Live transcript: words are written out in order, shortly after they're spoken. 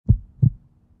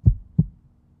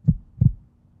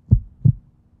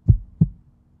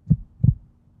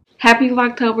Happy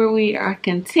Vlogtober. We are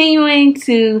continuing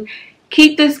to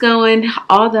keep this going,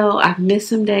 although I've missed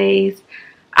some days.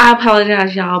 I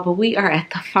apologize, y'all, but we are at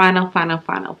the final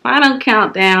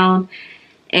countdown,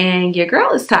 and your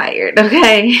girl is tired,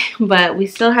 okay? But we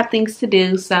still have things to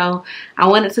do, so I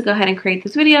wanted to go ahead and create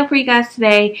this video for you guys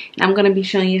today, and I'm going to be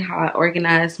showing you how I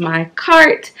organize my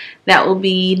cart that will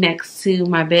be next to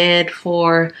my bed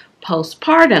for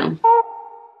postpartum.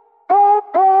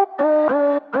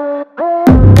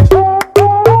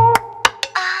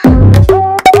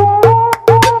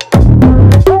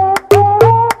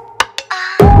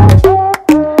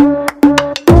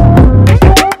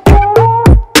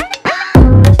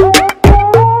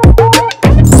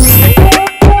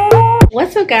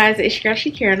 What's up, guys? It's your girl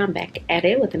SHAKERA, and I'm back at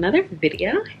it with another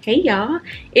video. Hey y'all,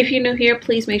 if you're new here,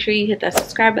 please make sure you hit that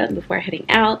subscribe button before heading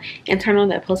out and turn on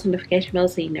that post notification bell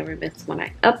so you never miss when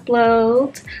I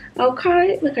upload.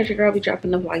 Okay, because your girl be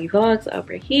dropping the vlogs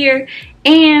over here,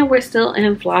 and we're still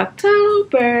in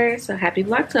Vlogtober, so happy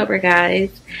Vlogtober,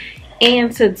 guys.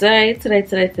 And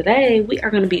today we are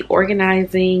going to be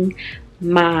organizing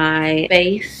my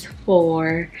space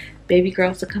for baby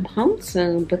girls to come home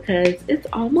soon because it's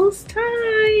almost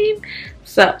time.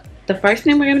 So the first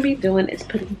thing we're going to be doing is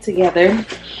putting together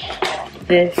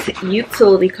this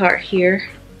utility cart here.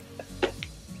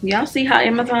 Y'all see how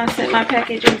Amazon sent my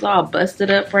package? It was all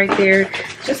busted up right there,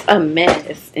 just a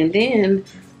mess. And then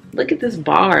look at this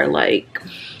bar, like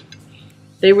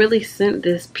they really sent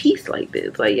this piece like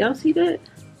this. Like, y'all see that?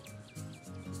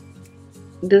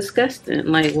 Disgusting.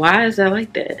 Like, why is that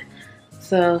like that?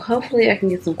 So hopefully I can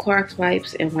get some Clorox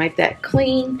wipes and wipe that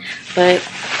clean. But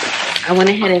I went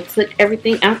ahead and took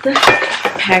everything out the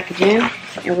packaging,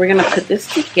 and we're gonna put this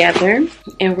together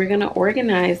and we're gonna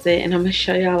organize it. And I'm gonna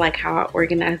show y'all like how I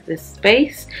organize this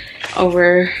space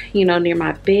over, you know, near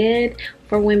my bed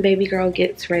for when baby girl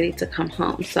gets ready to come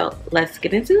home. So let's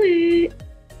get into it.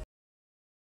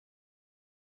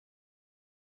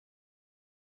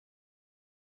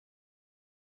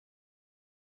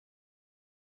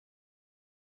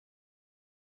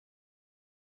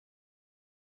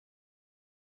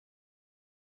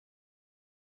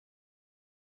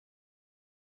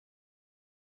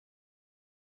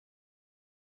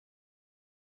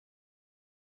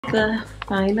 The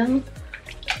final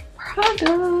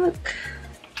product.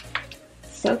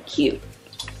 So cute.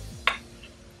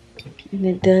 And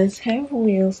it does have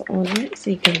wheels on it so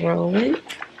you can roll it.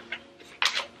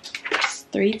 It's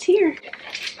 3-tier.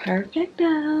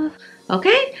 Perfecto.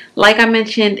 Okay, like I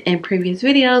mentioned in previous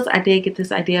videos, I did get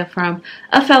this idea from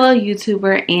a fellow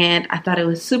YouTuber and I thought it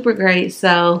was super great.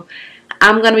 So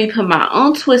I'm going to be putting my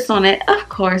own twist on it, of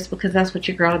course, because that's what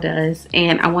your girl does.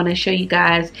 And I want to show you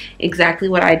guys exactly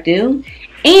what I do.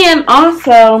 And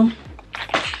also,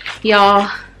 y'all,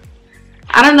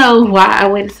 I don't know why I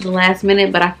waited to the last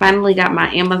minute, but I finally got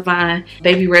my Amazon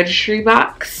baby registry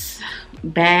bag,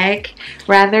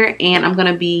 and I'm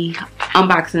going to be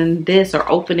unboxing this or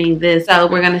opening this. So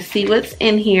we're going to see what's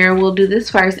in here. We'll do this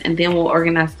first and then we'll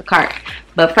organize the cart.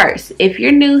 But first, if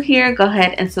you're new here, go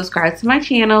ahead and subscribe to my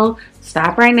channel.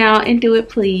 Stop right now and do it,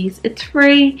 please. It's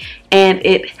free and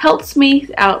it helps me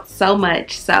out so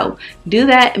much. So do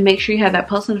that and make sure you have that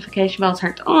post notification bell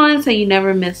turned on so you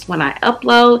never miss when I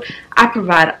upload. I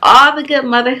provide all the good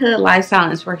motherhood, lifestyle,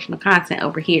 and inspirational content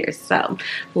over here. So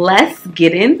let's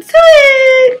get into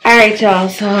it. All right, y'all.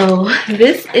 So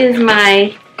this is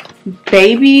my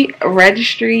baby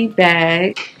registry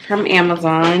bag from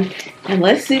Amazon, and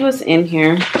let's see what's in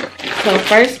here. So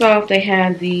first off, they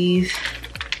have these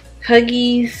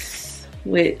Huggies,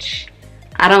 which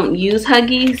I don't use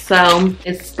Huggies, so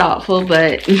it's thoughtful,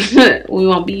 but we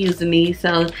won't be using these.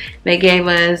 So they gave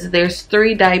us, there's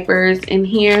 3 diapers in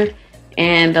here,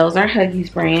 and those are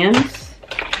Huggies brands.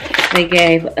 They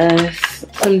gave us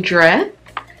some Dress.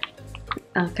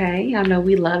 Okay, y'all know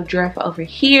we love Dress over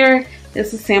here.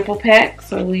 This is a sample pack,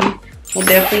 so we will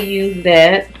definitely use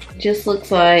that. Just looks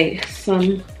like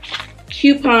some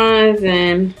coupons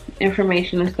and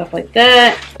information and stuff like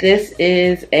that. This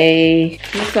is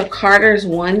it's a Carter's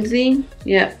onesie.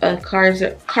 Yep, a Carter's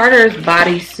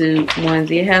bodysuit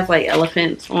onesie. It has like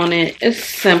elephants on it. It's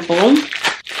simple.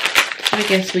 I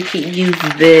guess we could use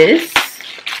this.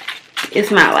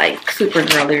 It's not like super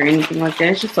girly or anything like that.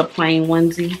 It's just a plain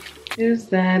onesie. Here's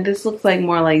that. This looks like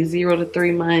more like 0 to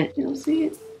 3 months. You don't see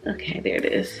it? Okay, there it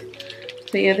is.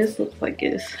 So yeah, this looks like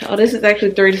this. Oh, this is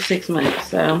actually 3 to 6 months.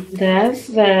 So that's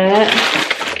that.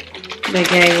 They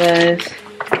gave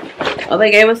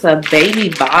us a baby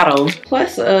bottle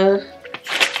plus a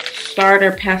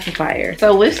starter pacifier.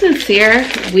 So with Sincere,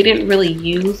 we didn't really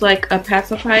use like a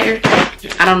pacifier.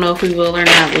 I don't know if we will or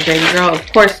not with baby girl.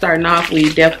 Of course, starting off,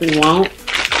 we definitely won't.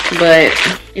 But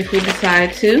if we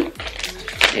decide to,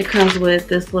 it comes with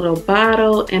this little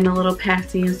bottle and a little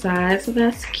passy inside. So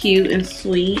that's cute and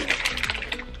sweet.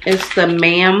 It's the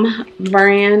MAM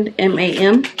brand,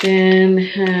 M-A-M. Then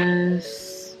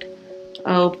has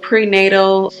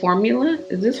prenatal formula.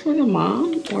 Is this for the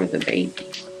mom or the baby?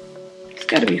 It's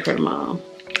gotta be for the mom.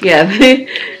 Yeah,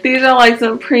 these are like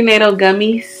some prenatal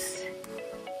gummies.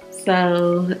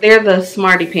 So they're the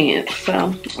Smarty Pants.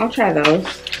 So I'll try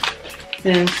those.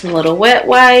 Then some little wet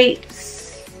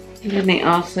wipes. And then they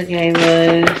also gave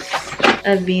us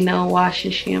a Vino wash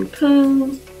and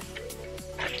shampoo.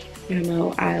 You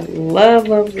know, I love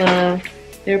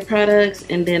their products.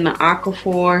 And then the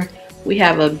Aquaphor. We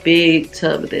have a big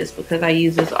tub of this because I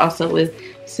use this also with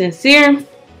Sincere.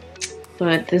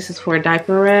 But this is for a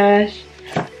diaper rash.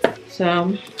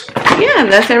 So, yeah,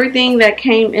 that's everything that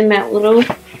came in that little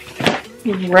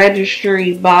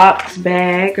registry box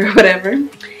bag or whatever.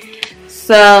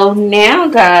 So now,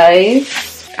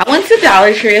 guys, I went to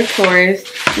Dollar Tree, of course.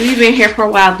 We've been here for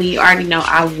a while, but you already know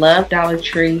I love Dollar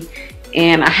Tree.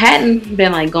 And I hadn't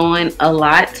been like going a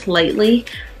lot lately,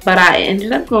 but I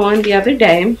ended up going the other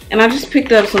day. And I just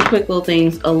picked up some quick little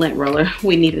things, a lint roller.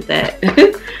 We needed that.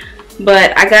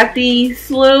 But I got these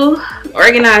little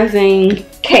organizing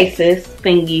cases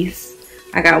thingies.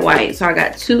 I got white, so I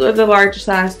got 2 of the larger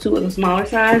size, 2 of the smaller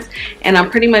size. And I'm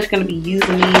pretty much going to be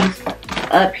using these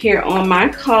up here on my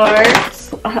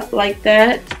cards like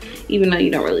that. Even though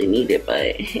you don't really need it,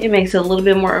 but it makes it a little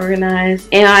bit more organized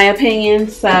in my opinion.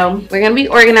 So we're going to be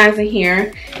organizing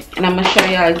here, and I'm going to show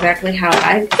y'all exactly how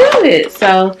I do it.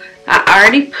 So I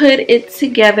already put it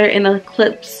together in the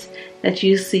clips that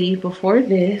you see before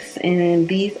this, and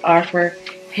these are for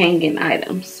hanging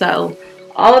items. So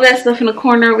all of that stuff in the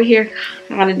corner over here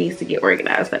kind of needs to get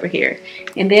organized over here.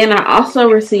 And then I also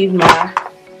received my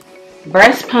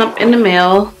breast pump in the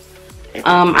mail.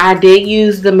 I did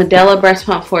use the Medela breast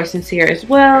pump for Sincere as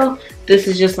well. This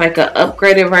is just like an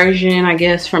upgraded version, I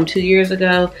guess, from 2 years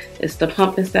ago. It's the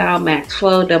pumping style, max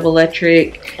flow, double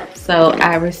electric. So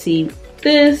I received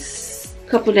this a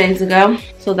couple days ago.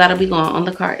 So that'll be going on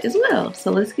the cart as well. So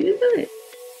let's get into it.